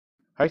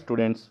Hi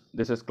students,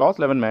 this is class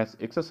 11 maths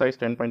exercise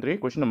 10.3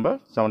 question number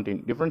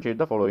 17. Differentiate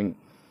the following.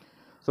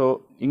 So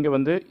இங்க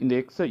வந்து இந்த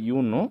x u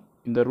னும்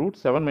இந்த root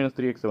 7 minus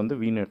 3x வந்து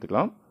v ன்னு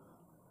எடுத்துக்கலாம்.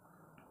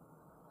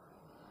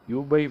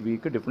 u by v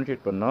க்கு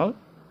differentiate பண்ணால்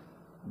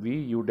v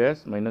u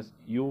dash minus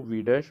u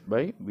v dash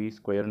by v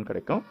square ன்னு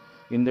கிடைக்கும்.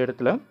 இந்த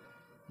இடத்துல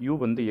u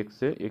வந்து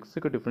x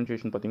க்கு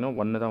differentiation பார்த்தீங்கன்னா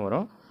 1 தான்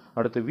வரும்.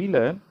 அடுத்து v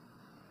ல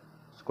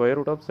square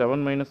root of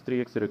 7 minus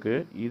 3x இருக்கு.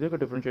 இதுக்கு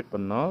differentiate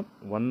பண்ணால்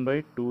 1 by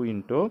 2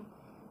 into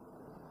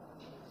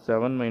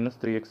 7 minus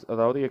 3x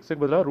அதாவது x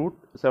க்கு பதிலா root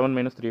 7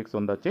 minus 3x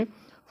வந்தாச்சு.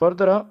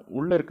 ஃபர்தரா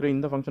உள்ள இருக்கிற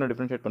இந்த ஃபங்க்ஷனை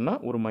டிஃபரன்ஷியேட் பண்ணா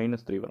ஒரு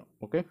 -3 வரும்.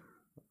 ஓகே,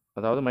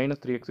 அதாவது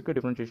 -3x க்கு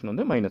டிஃபரன்ஷியேஷன்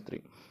வந்து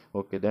 -3.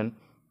 Okay, then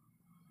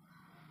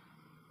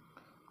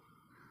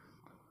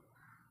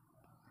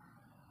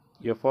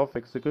f of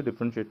x க்கு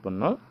டிஃபரன்ஷியேட்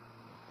பண்ணா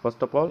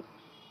first of all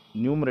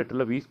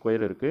நியூமரேட்டர்ல v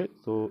square இருக்கு.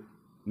 ஸோ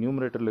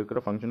நியூமரேட்டர்ல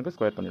இருக்கிற ஃபங்க்ஷனுக்கு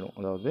ஸ்கொயர் பண்ணிடுவோம்.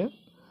 அதாவது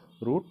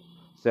root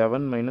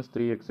 7 minus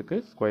 3x க்கு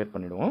ஸ்கொயர்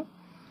பண்ணிடுவோம்.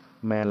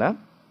 மேலே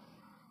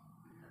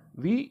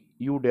v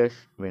u dash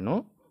வேணும்.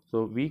 ஸோ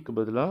vக்கு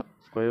பதிலாக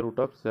square root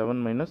of 7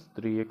 minus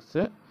 3x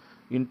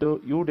into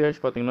u dash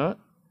பார்த்தீங்கன்னா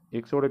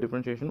எக்ஸோட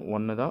டிஃப்ரென்ஷியேஷன்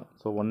 1 தான்.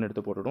 ஸோ 1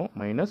 எடுத்து போட்டுடும்.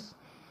 மைனஸ்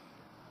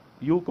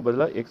யூக்கு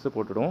பதிலாக எக்ஸ்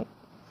போட்டுடும்.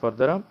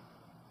 ஃபர்தராக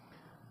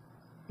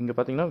இங்கே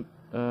பார்த்தீங்கன்னா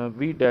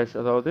v dash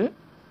அதாவது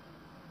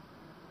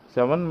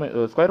 7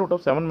 square root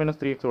of 7 minus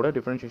 3xோட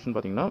differentiation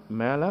பார்த்தீங்கன்னா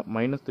மேலே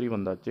 -3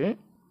 வந்தாச்சு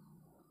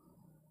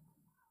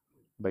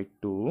by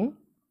 2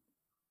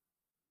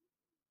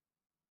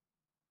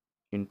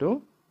 into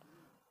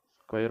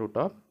square root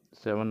of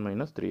 7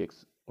 minus 3x.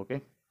 Okay,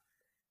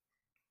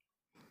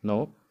 now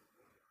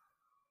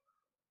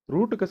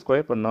root க்கு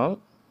ஸ்கொயர் பண்ணால்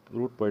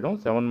ரூட் போயிடும்.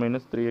 7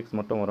 minus 3x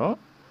மட்டும் வரும்.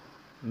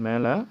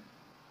 மேலே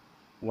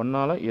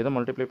 1ஆல் எதை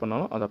மல்டிப்ளை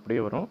பண்ணாலும் அது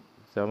அப்படியே வரும்.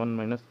 7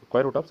 minus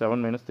square root of 7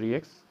 minus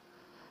 3x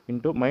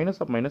into minus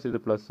of minus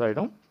இது ப்ளஸ்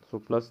ஆகிடும்.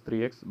 So plus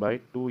 3x by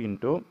 2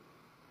 into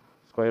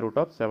square root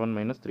of 7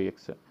 minus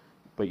 3x.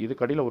 இப்போ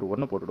இது கடையில் ஒரு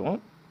 1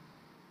 போட்டுடுவோம்.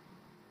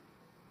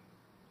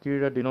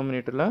 கீழே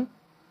டினோமினேட்டரில்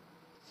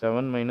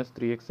 7 மைனஸ்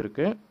 3x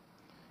இருக்குது.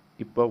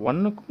 இப்போ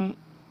 1க்கும்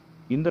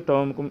இந்த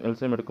டேர்முக்கும்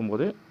எல்சிஎம்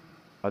எடுக்கும்போது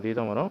அதே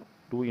தான் வரும்.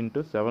 2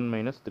 இன்ட்டு 7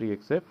 மைனஸ்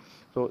 3x.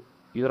 ஸோ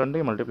இது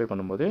ரெண்டையும் மல்டிப்ளை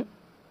பண்ணும்போது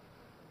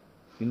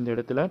இந்த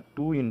இடத்துல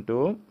 2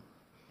 இன்ட்டு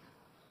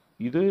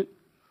இது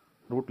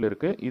ரூட்டில்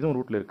இருக்குது, இதுவும்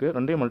ரூட்டில் இருக்குது.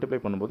 ரெண்டையும்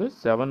மல்டிப்ளை பண்ணும்போது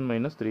 7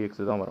 மைனஸ்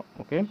 3x தான் வரும்.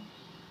 ஓகே,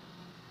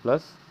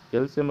 ப்ளஸ்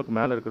எல்சிஎம்முக்கு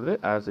மேலே இருக்கிறது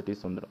ஆஸ் இட்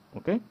இஸ் வந்துடும்.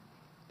 ஓகே,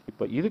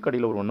 இப்போ இது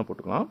கடையில் ஒரு 1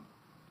 போட்டுக்கலாம்.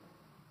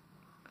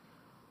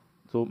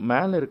 ஸோ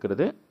மேலே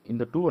இருக்கிறது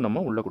இந்த 2 நம்ம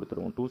உள்ளே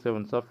கொடுத்துருவோம். 2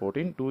 7s are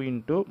 14. 2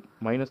 into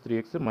minus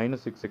 3x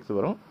minus 6x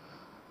வரும்.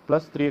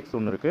 ப்ளஸ் 3x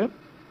ஒன்று இருக்குது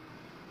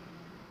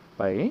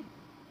by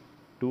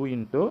 2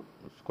 into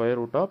square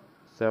root of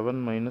 7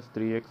 minus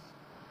 3x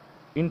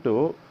into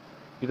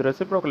இது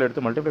ரெசிப்ரோக்கல்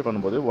எடுத்து மல்டிப்ளை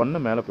பண்ணும்போது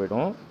 1 மேலே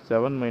போய்டும்.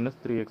 7 மைனஸ்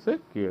 3x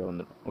கீழே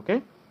வந்துடும். ஓகே,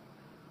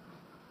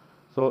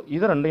 ஸோ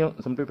இதை ரெண்டையும்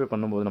சிம்பிளிஃபை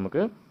பண்ணும்போது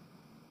நமக்கு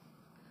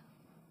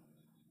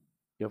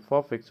f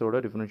of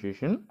xோட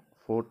differentiation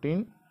 14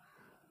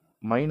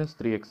 minus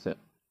 3x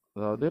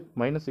அதாவது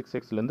மைனஸ்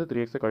 6xலேருந்து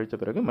 3x கழித்த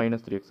பிறகு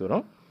மைனஸ் 3x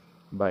வரும்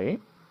பை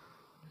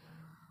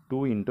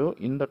 2 இன்ட்டு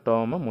இந்த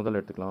டேர்மை முதல்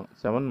எடுத்துக்கலாம்.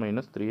 7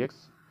 minus 3x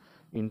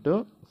into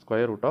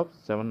square root of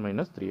 7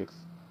 minus 3x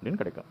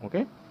அப்படின்னு கிடைக்கும்.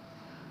 ஓகே,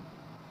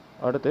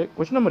 அடுத்து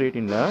question number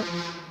 18ல்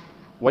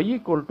y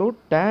equal to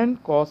tan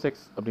cos x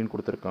அப்படின்னு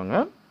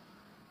கொடுத்துருக்காங்க.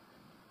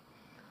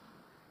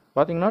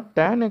 பார்த்தீங்கன்னா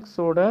tan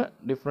xோட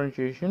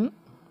differentiation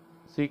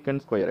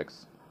secant square x.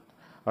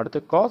 அடுத்து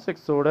cos x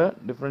ஓட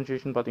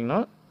டிஃபரன்ஷியேஷன் பார்த்தீங்கன்னா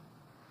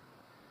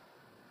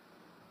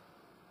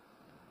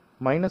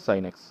மைனஸ்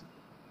sin x.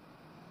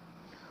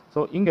 ஸோ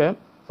இங்கே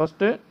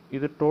ஃபஸ்ட்டு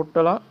இது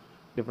டோட்டலாக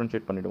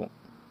டிஃபரன்ஷியேட் பண்ணிவிடுவோம்.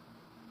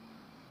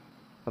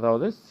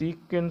 அதாவது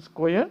சீக்கண்ட்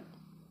ஸ்கொயர்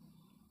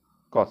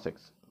cos x.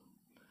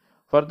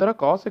 ஃபர்தராக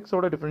cos x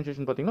ஓட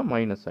டிஃபரன்ஷியேஷன் பார்த்தீங்கன்னா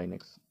மைனஸ் sin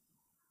x.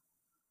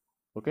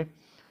 ஓகே,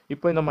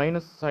 இப்போ இந்த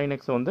மைனஸ் sin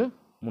x வந்து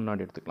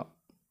முன்னாடி எடுத்துக்கலாம்.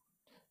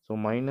 So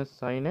minus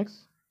sin x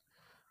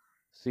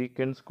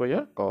secant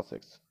square cos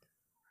x.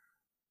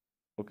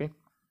 Okay,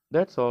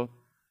 that's all.